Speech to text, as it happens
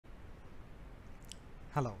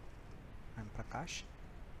Hello, I'm Prakash.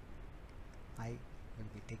 I will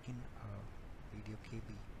be taking a video KB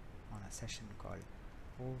on a session called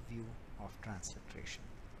Overview of Transliteration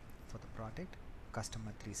for the product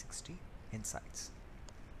Customer 360 Insights.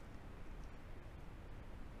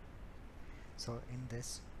 So in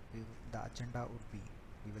this, the agenda would be,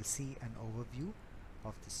 we will see an overview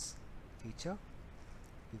of this feature,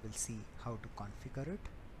 we will see how to configure it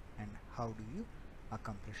and how do you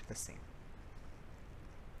accomplish the same.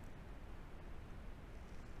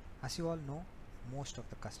 As you all know, most of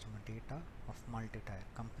the customer data of multi-tier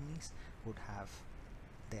companies would have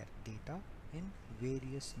their data in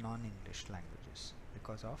various non-English languages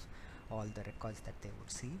because of all the records that they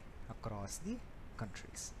would see across the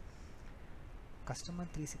countries. Customer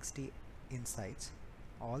 360 Insights,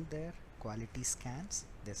 all their quality scans,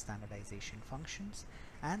 their standardization functions,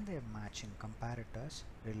 and their matching comparators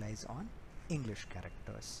relies on English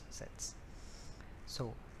characters sets.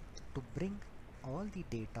 So to bring all the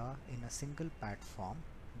data in a single platform,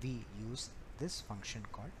 we use this function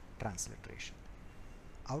called transliteration.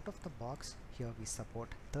 Out of the box, here we support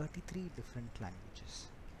 33 different languages.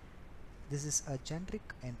 This is a generic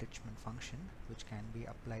enrichment function which can be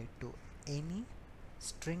applied to any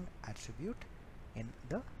string attribute in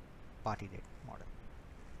the party date model.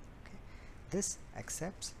 Okay. This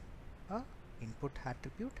accepts a input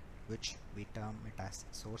attribute which we term it as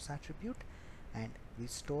source attribute, and we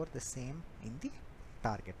store the same in the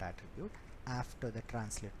target attribute after the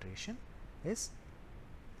transliteration is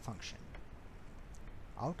functioned.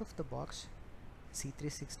 Out of the box,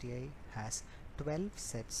 C360i has 12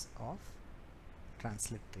 sets of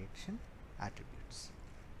transliteration attributes.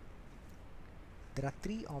 There are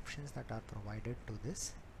three options that are provided to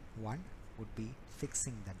this. One would be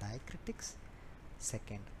fixing the diacritics,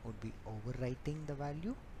 second would be overwriting the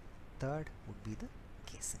value, third would be the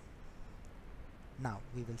casing. Now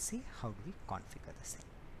we will see how do we configure the same.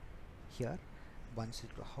 Here, once you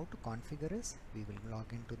know how to configure is, we will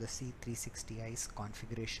log into the C360i's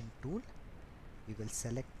configuration tool. We will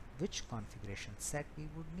select which configuration set we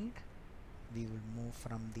would need. We will move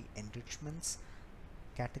from the enrichments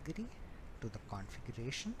category to the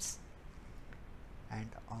configurations,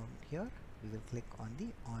 and on here we will click on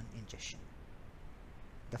the on ingestion.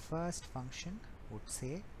 The first function would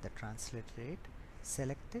say the transliterate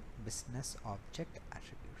selected business object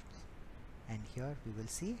attributes, and here we will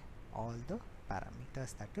see all the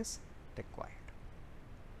parameters that is required.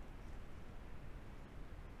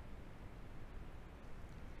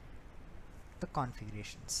 The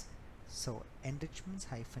configurations. So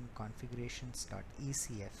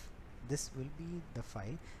enrichments-configurations.ecf, this will be the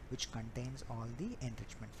file which contains all the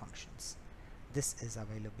enrichment functions. This is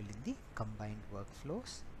available in the combined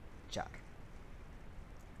workflows jar.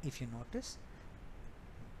 If you notice,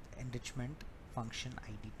 enrichment function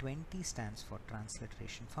ID 20 stands for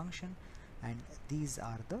transliteration function, and these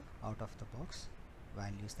are the out of the box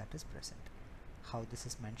values that is present. How this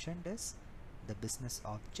is mentioned is the business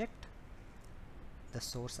object, the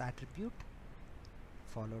source attribute,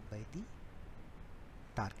 followed by the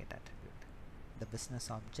target attribute. The business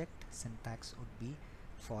object syntax would be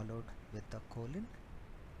followed with the colon,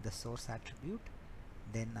 the source attribute,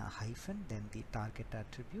 then a hyphen, then the target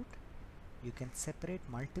attribute. You can separate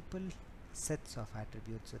multiple sets of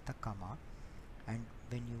attributes with a comma, and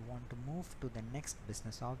when you want to move to the next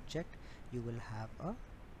business object, you will have a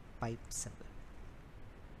pipe symbol.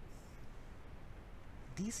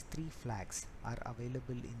 These three flags are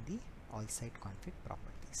available in the all site config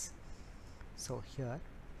properties. So here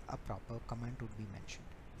a proper command would be mentioned.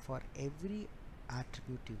 For every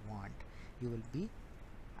attribute you want, you will be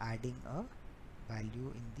adding a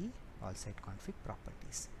value in the all site config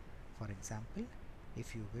properties. For example,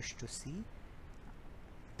 if you wish to see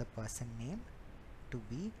the person name to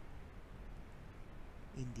be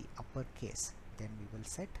in the uppercase, then we will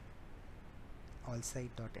set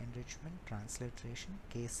allsite.enrichment transliteration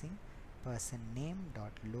casing person name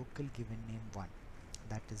dot local given name 1.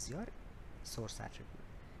 That is your source attribute.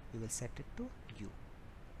 You will set it to U.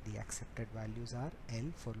 The accepted values are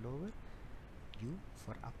L for lower, U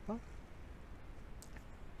for upper,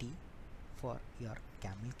 T for your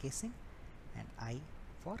camel casing, and I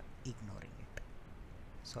for ignoring it.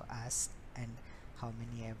 So as and how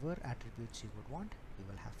many ever attributes you would want, you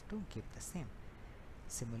will have to give the same.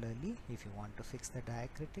 Similarly, if you want to fix the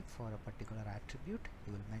diacritic for a particular attribute,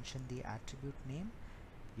 you will mention the attribute name.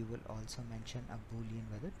 You will also mention a boolean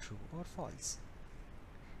whether true or false.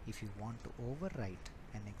 If you want to overwrite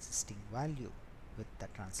an existing value with the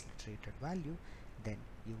transliterated value, then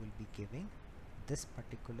you will be giving this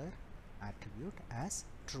particular attribute as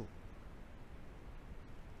true.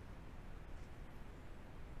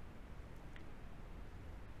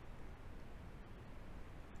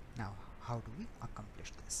 how do we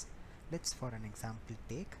accomplish this? Let's for an example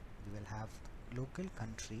take, we will have local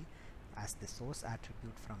country as the source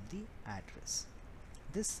attribute from the address.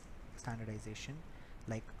 This standardization,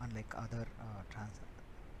 unlike other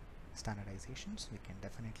standardizations, we can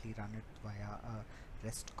definitely run it via a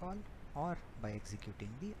REST call, or by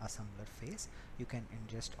executing the assembler phase. You can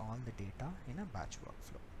ingest all the data in a batch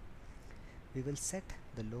workflow. We will set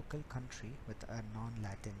the local country with a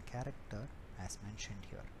non-Latin character as mentioned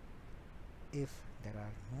here. If there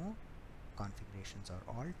are no configurations are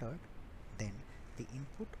altered, then the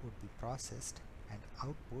input would be processed and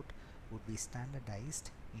output would be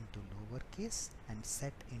standardized into lowercase and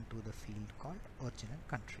set into the field called original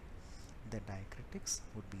country. The diacritics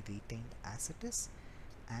would be retained as it is,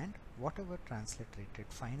 and whatever transliterated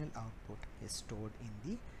final output is stored in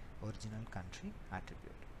the original country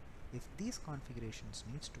attribute. If these configurations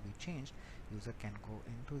needs to be changed, user can go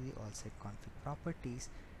into the allset config properties,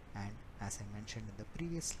 and as I mentioned in the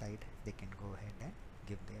previous slide, they can go ahead and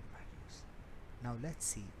give their values. Now let's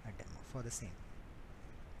see a demo for the same.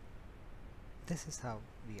 This is how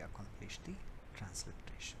we accomplish the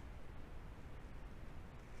transliteration.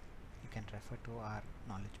 You can refer to our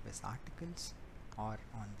knowledge base articles or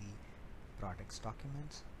on the products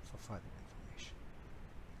documents for further information.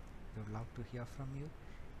 We would love to hear from you.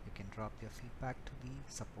 You can drop your feedback to the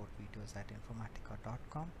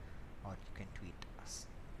supportvideos@informatica.com, or you can tweet us.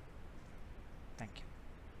 Thank you.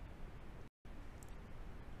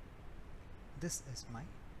 This is my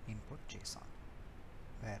input JSON,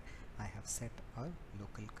 where I have set a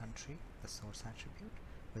local country, the source attribute,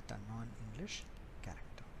 with a non-English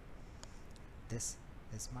character. This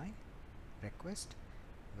is my request,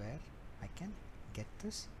 where I can get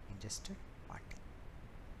this ingested party.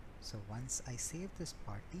 So once I save this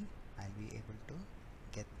party, I'll be able to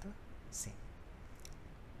get the same.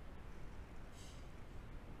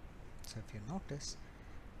 So if you notice,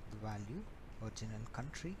 the value original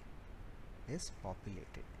country is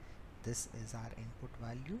populated. This is our input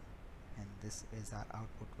value and this is our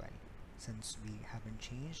output value. Since we haven't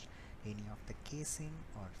changed any of the casing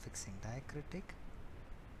or fixing diacritic,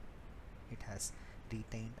 it has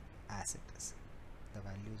retained as it is. The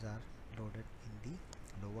values are loaded in the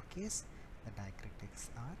lowercase, the diacritics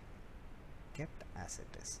are kept as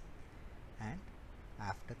it is, and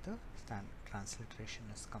after the transliteration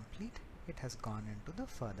is complete, it has gone into the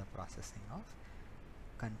further processing of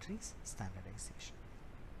countries standardization.